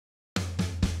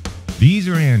These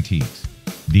are antiques.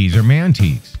 These are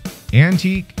Mantiques.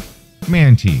 Antique,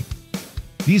 Mantique.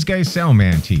 These guys sell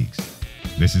Mantiques.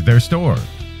 This is their store.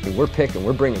 We're picking,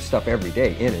 we're bringing stuff every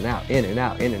day, in and out, in and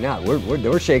out, in and out.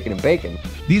 We're shaking and baking.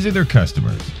 These are their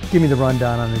customers. Give me the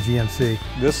rundown on the GMC.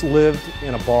 This lived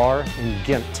in a bar in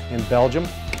Ghent in Belgium.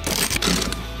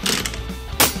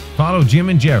 Follow Jim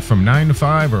and Jeff from 9 to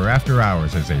 5 or after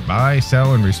hours as they buy,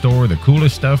 sell, and restore the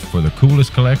coolest stuff for the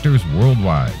coolest collectors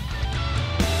worldwide.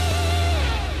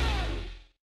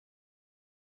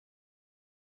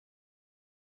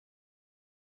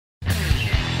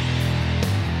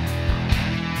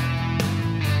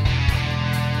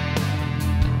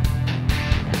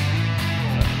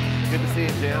 Good to see you,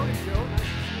 Jim.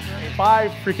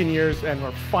 5 freaking years and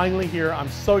we're finally here. I'm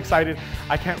so excited.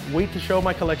 I can't wait to show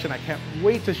my collection. I can't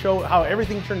wait to show how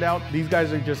everything turned out. These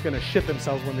guys are just gonna shit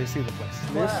themselves when they see the place.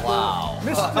 Wow.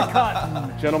 Mr.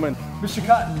 Cotton. Gentlemen. Mr.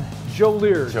 Cotton, Joe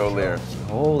Lear. Joe Lear.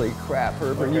 Holy crap,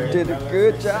 Herbert, you did a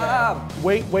good job.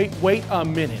 Wait a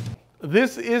minute.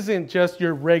 This isn't just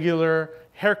your regular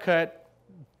haircut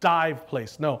dive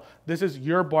place. No, this is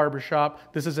your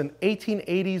barbershop. This is an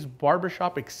 1880s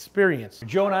barbershop experience.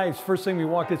 Joe and I, first thing we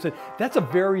walked in, said, that's a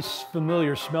very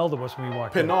familiar smell to us when we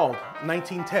walked in. Pinard,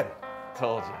 1910.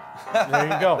 Told you. There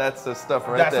you go. That's the stuff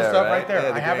right That's there. the stuff right right there.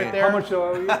 Yeah, I have green. it there. How much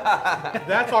are we?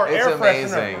 That's our It's air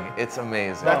amazing. freshener. It's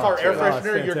amazing. That's our air it's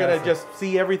freshener. You're gonna fantastic. just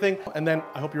see everything. And then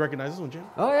I hope you recognize this one, Jim.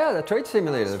 Oh yeah, the trade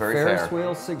simulator, the very Ferris fair.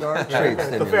 wheel cigar trade The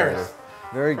simulator. Ferris.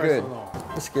 Very good. Personal.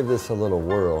 Let's give this a little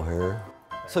whirl here.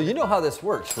 So you know how this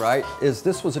works, right?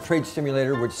 This was a trade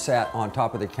stimulator which sat on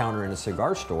top of the counter in a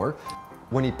cigar store.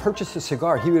 When he purchased a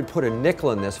cigar, he would put a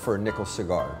nickel in this for a nickel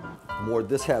cigar.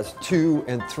 This has 2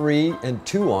 and 3 and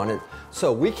 2 on it.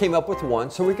 So we came up with 1,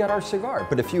 so we got our cigar.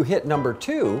 But if you hit number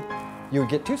 2, you would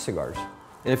get 2 cigars.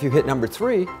 And if you hit number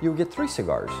 3, you would get 3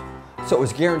 cigars. So it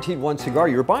was guaranteed 1 cigar.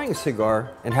 You were buying a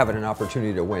cigar and having an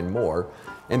opportunity to win more.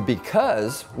 And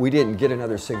because we didn't get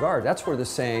another cigar, that's where the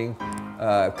saying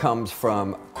comes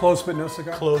from. Close but no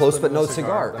cigar? Close but no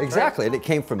cigar. That's Exactly, and it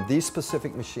came from these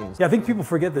specific machines. Yeah, I think people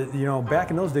forget that, you know, back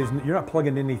in those days, you're not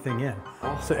plugging anything in.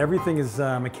 So everything is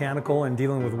mechanical and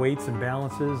dealing with weights and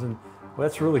balances, and well,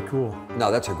 that's really cool. No,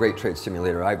 that's a great trade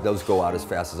stimulator. Those go out as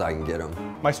fast as I can get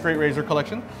them. My straight razor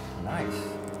collection. Nice.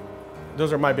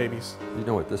 Those are my babies. You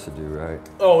know what this would do, right?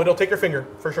 Oh, it'll take your finger,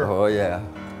 for sure. Oh yeah.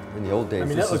 In the old days, I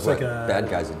mean, this that is looks what like a- bad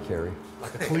guys would carry.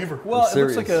 Like a cleaver. Well, it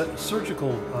serious. looks like a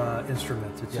surgical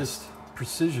instrument. It's just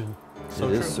precision. So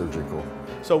It is true. surgical.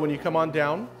 So when you come on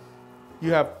down,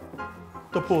 you have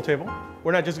the pool table.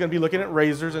 We're not just gonna be looking at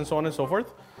razors and so on and so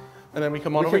forth. And then we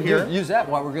come on over We can here. use that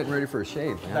while we're getting ready for a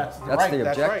shave. Man. That's the right,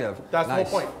 that's right. objective. That's the whole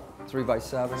Nice. point.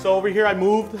 3x7. So over here, I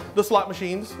moved the slot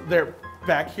machines. They're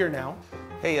back here now.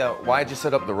 Hey, why'd you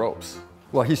set up the ropes?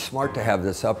 Well, he's smart to have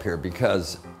this up here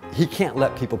because he can't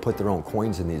let people put their own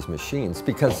coins in these machines,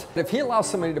 because if he allows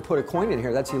somebody to put a coin in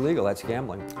here, that's illegal, that's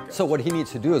gambling. So what he needs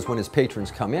to do is when his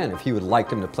patrons come in, if he would like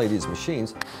them to play these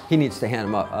machines, he needs to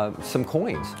hand them some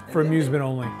coins. For amusement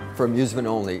only. For amusement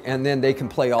only, and then they can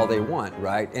play all they want,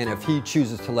 right? And if he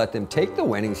chooses to let them take the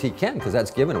winnings, he can, because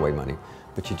that's giving away money.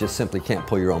 But you just simply can't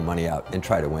pull your own money out and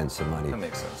try to win some money. That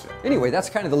makes sense. Yeah. Anyway, that's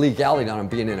kind of the legality on him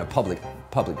being in a public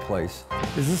place.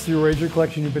 Is this your razor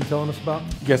collection you've been telling us about?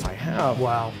 Yes, I have.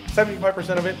 Wow.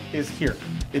 75% of it is here.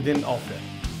 It didn't all fit.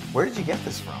 Where did you get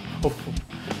this from?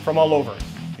 From all over.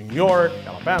 New York,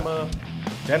 Alabama,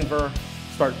 Denver.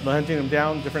 Start hunting them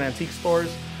down, different antique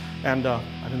stores. And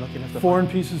I've been lucky enough to Foreign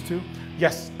find. pieces too?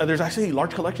 Yes, there's actually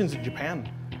large collections in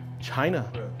Japan, China.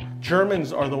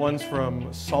 Germans are the ones from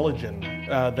Soligen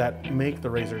that make the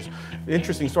razors.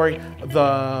 Interesting story,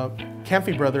 the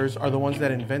Camphy brothers are the ones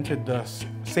that invented the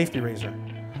safety razor.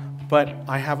 But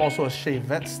I have also a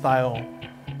Chevette style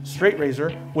straight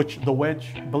razor, which the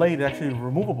wedge blade is actually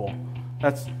removable.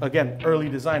 That's, again, early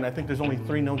design. I think there's only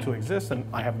 3 known to exist, and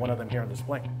I have one of them here on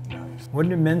display. When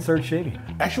did men start shaving?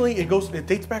 Actually, it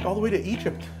dates back all the way to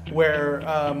Egypt, where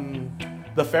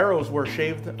the pharaohs were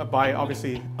shaved by,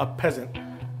 obviously, a peasant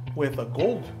with a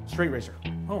gold straight razor.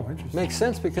 Oh, interesting. Makes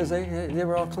sense because they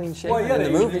were all clean shaven Well, yeah, in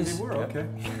the movies. They were, okay.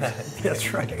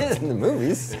 That's right. In the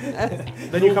movies.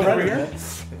 Then you come over here.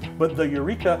 But the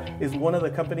Eureka is one of the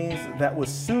companies that was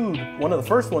sued, one of the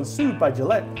first ones sued by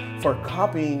Gillette for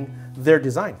copying their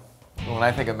design. When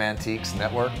I think of Mantiques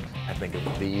Network, I think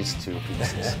of these 2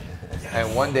 pieces.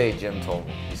 And one day Jim told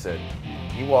me, he said,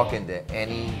 you walk into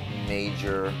any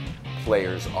major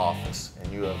player's office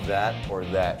and you have that or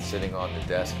that sitting on the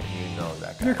desk and you know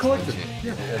that guy's You're collecting.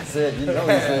 legit. That's it. You know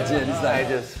he's legit. He's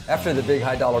like, after the big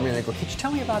high dollar man, they go, could you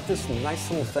tell me about this nice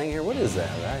little thing here? What is that,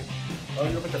 right? Oh,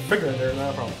 you're gonna put your finger in there,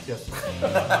 not a problem. Yes.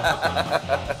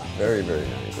 Very, very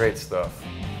nice. Great stuff.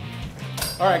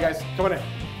 All right, guys, come on in.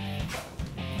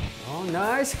 Oh,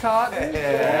 nice, Cotton.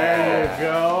 There you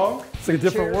go. It's like a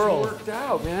different Chairs world. worked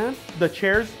out, man. The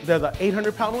chairs, they're the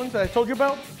 800-pound ones that I told you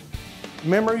about.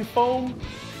 Memory foam.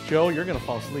 Joe, you're gonna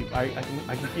fall asleep. I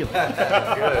can feel it.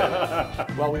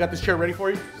 Good. Well, we got this chair ready for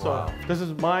you. So this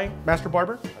is my master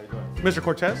barber, Mr.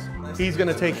 Cortez. He's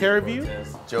gonna take care of you.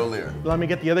 Joe Lear. Let me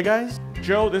get the other guys.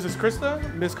 Joe, this is Krista,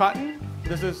 Miss Cotton.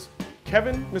 This is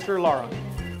Kevin, Mr. Lara.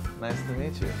 Nice to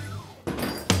meet you.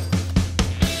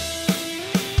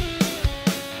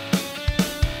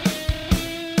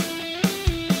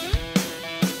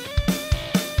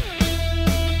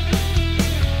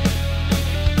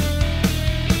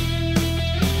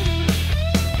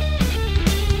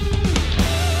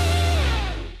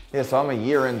 Yeah, so I'm a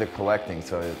year into collecting,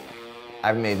 so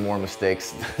I've made more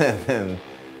mistakes than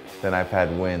I've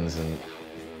had wins. And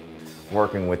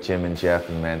working with Jim and Jeff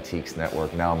and Mantiques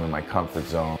Network, now I'm in my comfort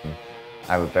zone.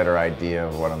 I have a better idea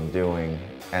of what I'm doing,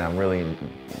 and I'm really...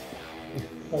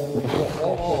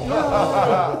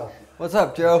 What's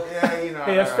up, Joe? Yeah, you know.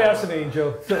 Hey, that's fascinating,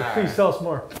 Joe. Please tell us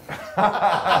more.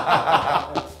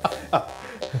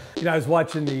 You know, I was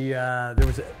watching there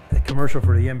was a commercial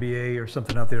for the NBA or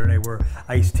something out there today where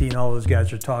Ice-T and all those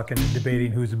guys are talking and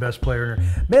debating who's the best player.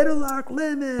 Meadowlark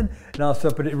Lemon and all that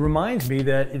stuff. But it reminds me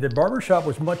that the barbershop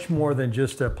was much more than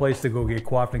just a place to go get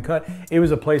coiffed and cut. It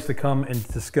was a place to come and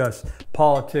discuss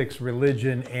politics,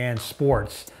 religion, and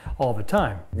sports all the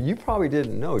time. You probably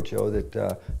didn't know, Joe, that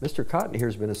Mr. Cotton here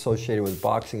has been associated with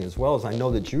boxing as well as I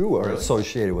know that you are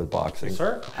associated with boxing.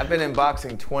 Sir? I've been in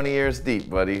boxing 20 years deep,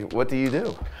 buddy. What do you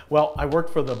do? Well, I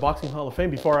worked for the Boxing Hall of Fame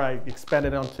before I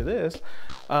expanded onto this.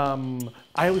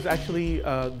 I was actually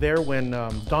there when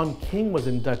Don King was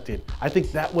inducted. I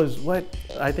think that was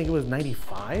I think it was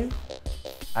 95?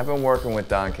 I've been working with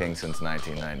Don King since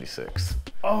 1996.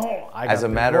 Oh, As a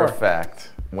matter of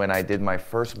fact, when I did my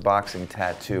first boxing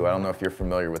tattoo, I don't know if you're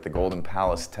familiar with the Golden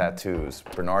Palace tattoos.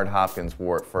 Bernard Hopkins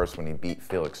wore it first when he beat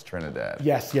Felix Trinidad.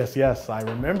 Yes, yes, yes, I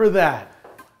remember that.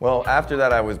 Well, after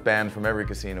that, I was banned from every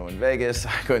casino in Vegas.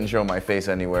 I couldn't show my face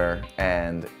anywhere,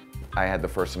 and I had the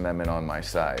First Amendment on my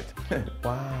side.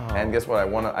 Wow. And guess what?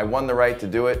 I won the right to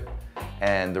do it,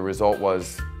 and the result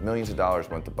was millions of dollars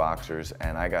went to boxers,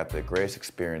 and I got the greatest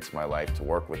experience of my life to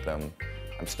work with them.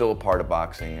 I'm still a part of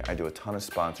boxing. I do a ton of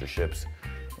sponsorships.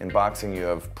 In boxing, you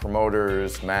have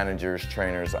promoters, managers,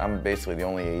 trainers. I'm basically the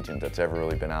only agent that's ever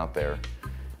really been out there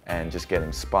and just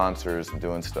getting sponsors and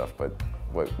doing stuff. But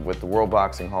with the World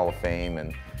Boxing Hall of Fame,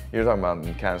 and you're talking about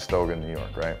in Conestoga, New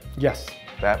York, right? Yes.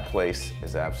 That place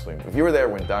is absolutely, if you were there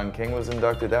when Don King was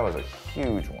inducted, that was a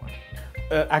huge one.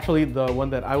 Actually, the one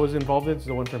that I was involved in is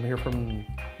the one from here from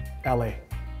LA.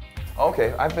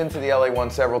 Okay, I've been to the LA one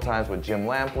several times with Jim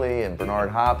Lampley and Bernard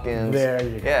Hopkins. There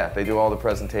you go. Yeah, they do all the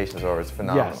presentations over. It's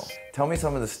phenomenal. Yes. Tell me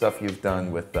some of the stuff you've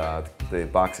done with the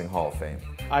Boxing Hall of Fame.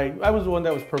 I was the one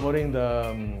that was promoting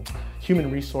the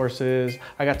human resources.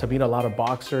 I got to meet a lot of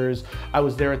boxers. I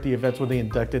was there at the events when they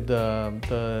inducted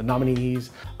the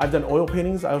nominees. I've done oil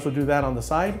paintings. I also do that on the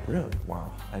side. Really?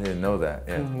 Wow, I didn't know that.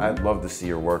 Yeah, I'd love to see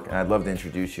your work, and I'd love to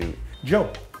introduce you.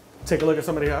 Joe, take a look at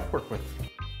somebody I've worked with.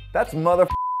 That's mother.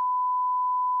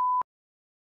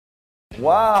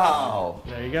 Wow.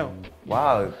 There you go.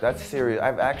 Wow, that's serious.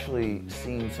 I've actually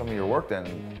seen some of your work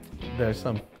then. There's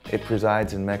some. It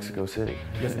presides in Mexico City.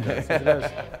 Yes, it does. It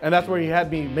does. And that's where he had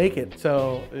me make it.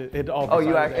 So it all. Oh,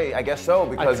 you presided hey, I guess so,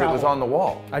 because it was on the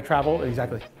wall. I travel,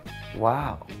 exactly.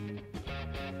 Wow.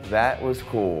 That was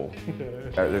cool.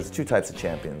 There's two types of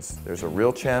champions. There's a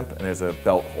real champ and there's a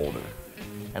belt holder.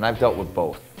 And I've dealt with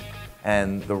both.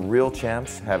 And the real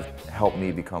champs have helped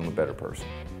me become a better person.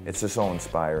 It's just so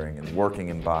inspiring, and working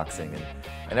in boxing,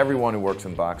 and everyone who works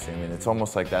in boxing, I mean, it's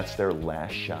almost like that's their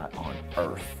last shot on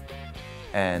earth.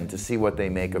 And to see what they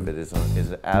make of it is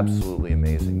absolutely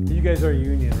amazing. You guys are a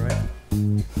union, right?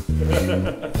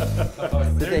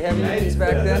 Did they have unions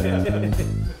back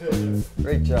then?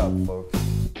 Great job, folks.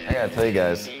 I gotta tell you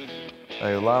guys,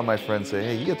 a lot of my friends say,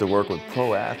 hey, you get to work with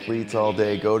pro athletes all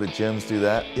day, go to gyms, do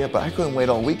that. Yeah, but I couldn't wait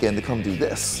all weekend to come do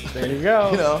this. There you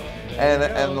go. You know, and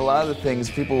a lot of the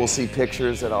things, people will see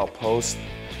pictures that I'll post,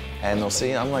 and they'll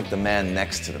see I'm like the man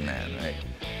next to the man, right?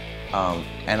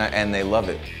 And they love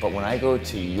it. But when I go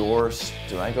to your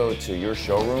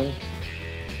showroom,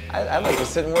 I like to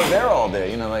sit and work there all day.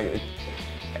 You know, like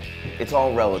it's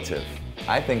all relative.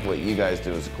 I think what you guys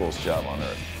do is the coolest job on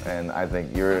earth, and I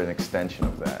think you're an extension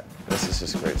of that. This is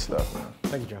just great stuff, man.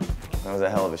 Thank you, Joe. That was a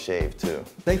hell of a shave, too.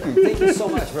 Thank you so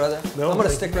much, brother. I'm gonna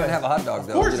stick around and have a hot dog,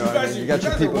 though. Of course, you know what I mean? You got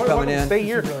your guys people are coming in. Stay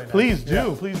here. Really nice. Please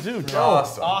do, please do.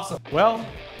 Awesome. Well,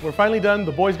 we're finally done.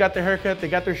 The boys got their haircut, they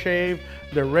got their shave,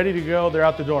 they're ready to go, they're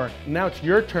out the door. Now it's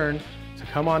your turn to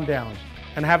come on down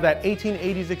and have that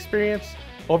 1880s experience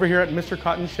over here at Mr.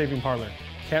 Cotton's Shaving Parlor.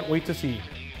 Can't wait to see you.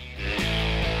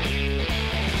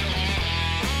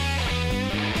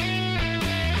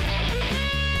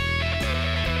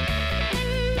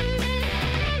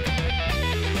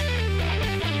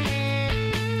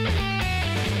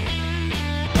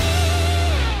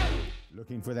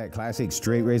 Looking for that classic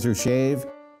straight razor shave?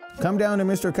 Come down to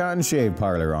Mr. Cotton Shave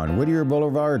Parlor on Whittier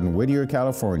Boulevard in Whittier,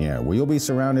 California, where you'll be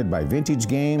surrounded by vintage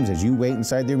games as you wait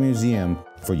inside their museum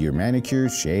for your manicure,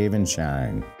 shave, and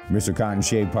shine. Mr. Cotton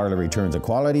Shave Parlor returns a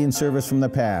quality and service from the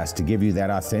past to give you that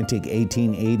authentic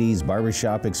 1880s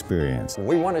barbershop experience. When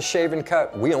we want to shave and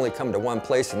cut, we only come to one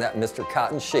place, and that Mr.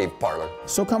 Cotton Shave Parlor.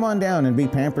 So come on down and be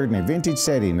pampered in a vintage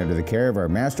setting under the care of our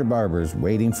master barbers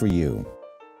waiting for you.